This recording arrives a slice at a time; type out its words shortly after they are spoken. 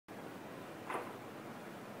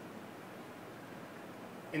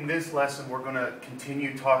In this lesson, we're going to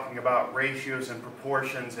continue talking about ratios and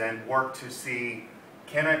proportions and work to see,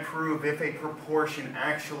 can I prove if a proportion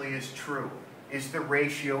actually is true? Is the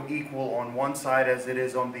ratio equal on one side as it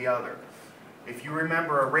is on the other? If you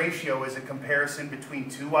remember, a ratio is a comparison between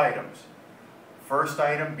two items. First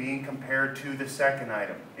item being compared to the second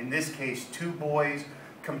item. In this case, 2 boys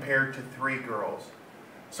compared to 3 girls.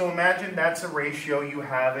 So imagine that's a ratio you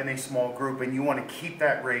have in a small group and you want to keep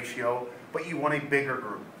that ratio, but you want a bigger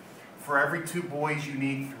group. For every 2 boys, you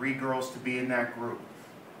need 3 girls to be in that group.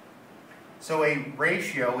 So a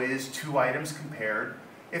ratio is 2 items compared.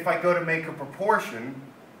 If I go to make a proportion,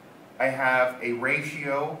 I have a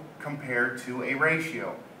ratio compared to a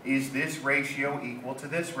ratio. Is this ratio equal to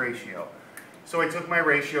this ratio? So I took my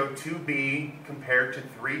ratio 2b compared to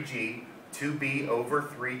 3g, 2b over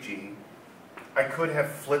 3g. I could have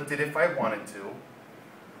flipped it if I wanted to.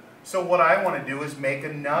 So what I want to do is make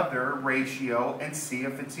another ratio and see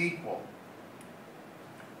if it's equal.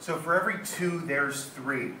 So for every 2, there's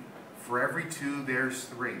 3. For every 2, there's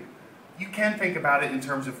 3. You can think about it in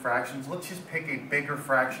terms of fractions. Let's just pick a bigger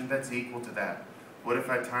fraction that's equal to that. What if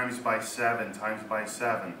I times by 7 times by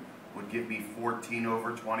 7 would give me 14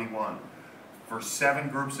 over 21? For 7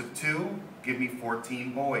 groups of 2, give me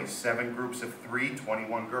 14 boys. 7 groups of 3,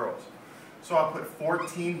 21 girls. So I'll put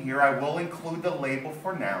 14 here. I will include the label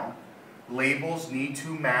for now. Labels need to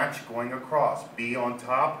match going across. B on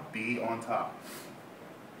top, B on top.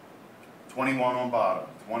 21 on bottom,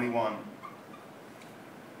 21.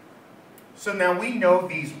 So now we know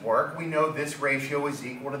these work. We know this ratio is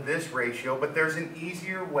equal to this ratio, but there's an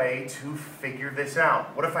easier way to figure this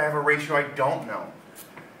out. What if I have a ratio I don't know?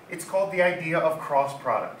 It's called the idea of cross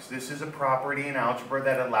products. This is a property in algebra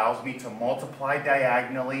that allows me to multiply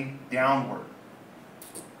diagonally downward,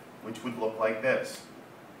 which would look like this.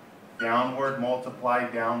 Downward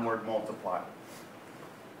multiply, downward multiply.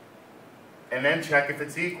 And then check if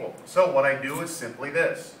it's equal. So what I do is simply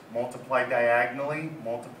this. Multiply diagonally,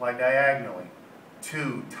 multiply diagonally.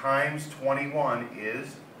 2 times 21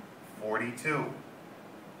 is 42.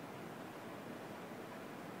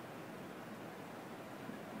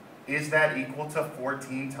 Is that equal to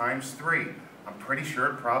 14 times 3? I'm pretty sure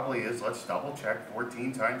it probably is. Let's double check.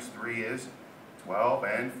 14 times 3 is 12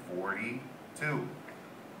 and 42.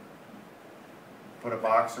 Put a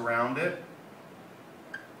box around it.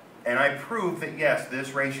 And I prove that yes,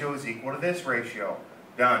 this ratio is equal to this ratio.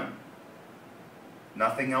 Done.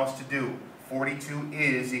 Nothing else to do. 42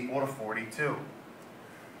 is equal to 42.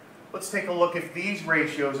 Let's take a look if these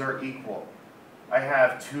ratios are equal. I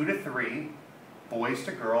have 2 to 3. Boys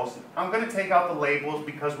to girls. I'm going to take out the labels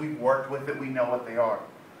because we've worked with it, we know what they are.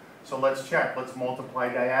 So let's check. Let's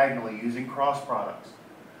multiply diagonally using cross products.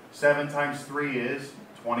 7 times 3 is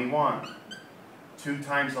 21. 2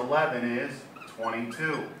 times 11 is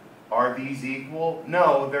 22. Are these equal?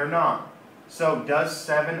 No, they're not. So does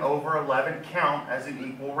 7 over 11 count as an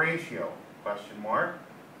equal ratio? Question mark.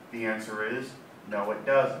 The answer is no, it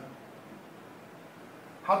doesn't.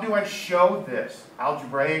 How do I show this?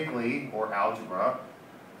 Algebraically, or algebra,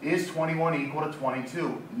 is 21 equal to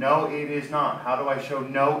 22? No, it is not. How do I show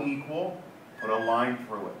no equal? Put a line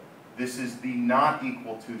through it. This is the not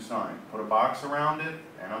equal to sign. Put a box around it,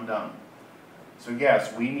 and I'm done. So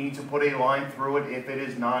yes, we need to put a line through it if it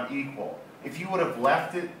is not equal. If you would have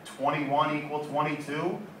left it 21 equal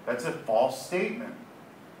 22, that's a false statement.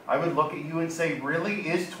 I would look at you and say, really?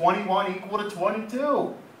 Is 21 equal to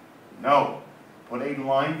 22? No. Put a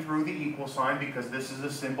line through the equal sign because this is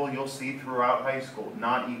a symbol you'll see throughout high school,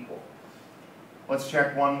 not equal. Let's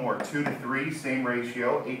check one more. 2 to 3, same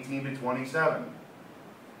ratio, 18 to 27.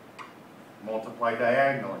 Multiply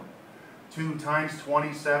diagonally. 2 times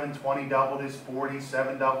 27, 20 doubled is 40,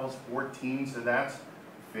 7 doubles 14, so that's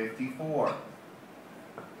 54.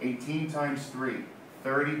 18 times 3,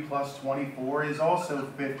 30 plus 24 is also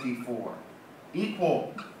 54.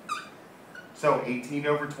 Equal. So 18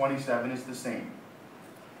 over 27 is the same.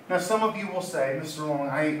 Now some of you will say, Mr. Long,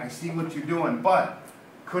 I see what you're doing, but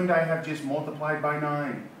couldn't I have just multiplied by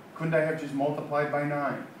 9? Couldn't I have just multiplied by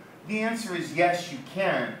 9? The answer is yes, you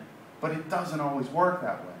can, but it doesn't always work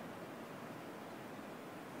that way.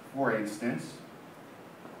 For instance,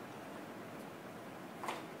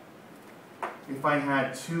 if I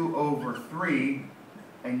had 2 over 3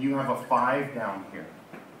 and you have a 5 down here,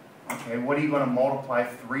 okay, what are you going to multiply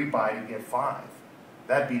 3 by to get 5?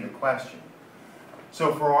 That'd be the question.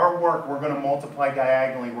 So for our work, we're going to multiply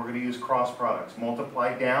diagonally. We're going to use cross products.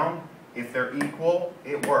 Multiply down. If they're equal,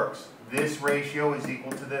 it works. This ratio is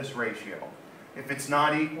equal to this ratio. If it's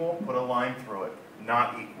not equal, put a line through it.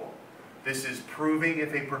 Not equal. This is proving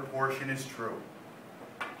if a proportion is true.